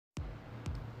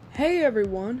Hey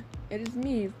everyone, it is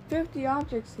me, 50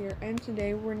 Objects here, and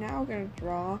today we're now going to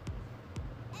draw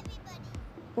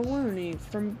Balloony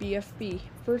from BFB.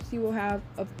 First you will have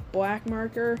a black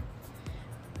marker,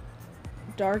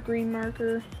 dark green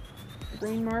marker,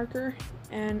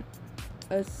 and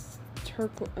a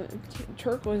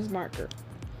turquoise marker.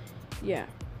 Yeah.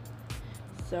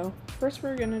 So first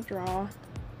we're going to draw.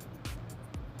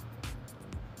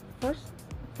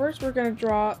 First we're going to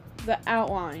draw the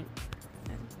outline.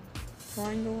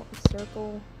 Triangle,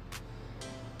 circle.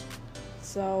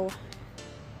 So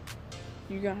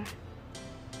you're gonna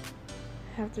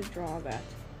have to draw that,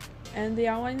 and the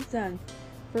outline's done.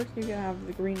 First you're gonna have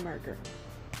the green marker.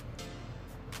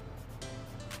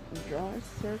 Draw a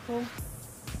circle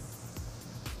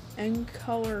and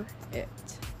color it.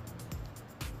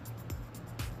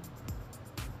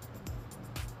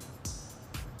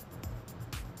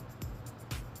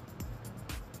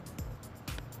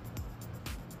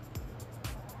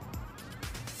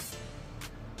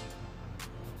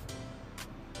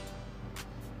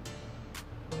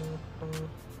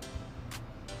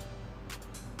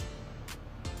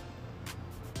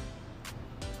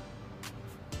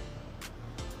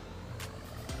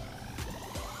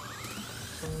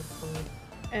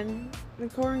 And the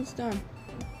coloring's done.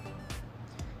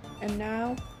 And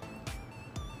now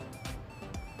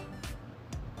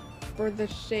for the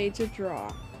shade to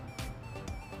draw.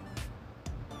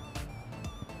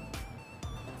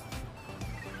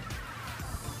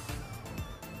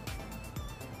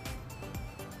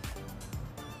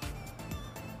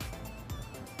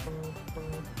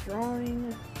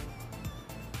 Drawing.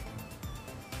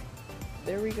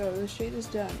 There we go, the shade is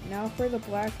done. Now for the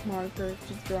black marker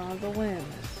to draw the limbs.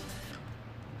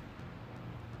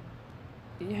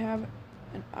 You have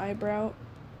an eyebrow,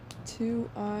 two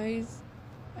eyes,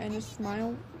 and a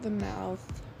smile, the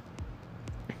mouth.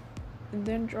 And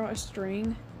then draw a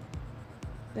string.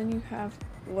 Then you have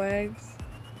legs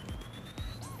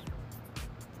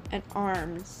and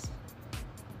arms.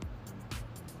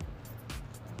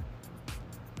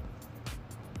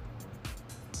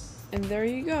 And there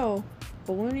you go.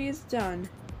 Balloony is done.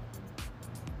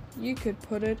 You could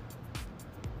put it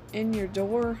in your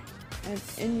door and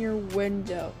in your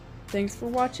window. Thanks for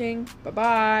watching.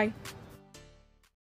 Bye-bye.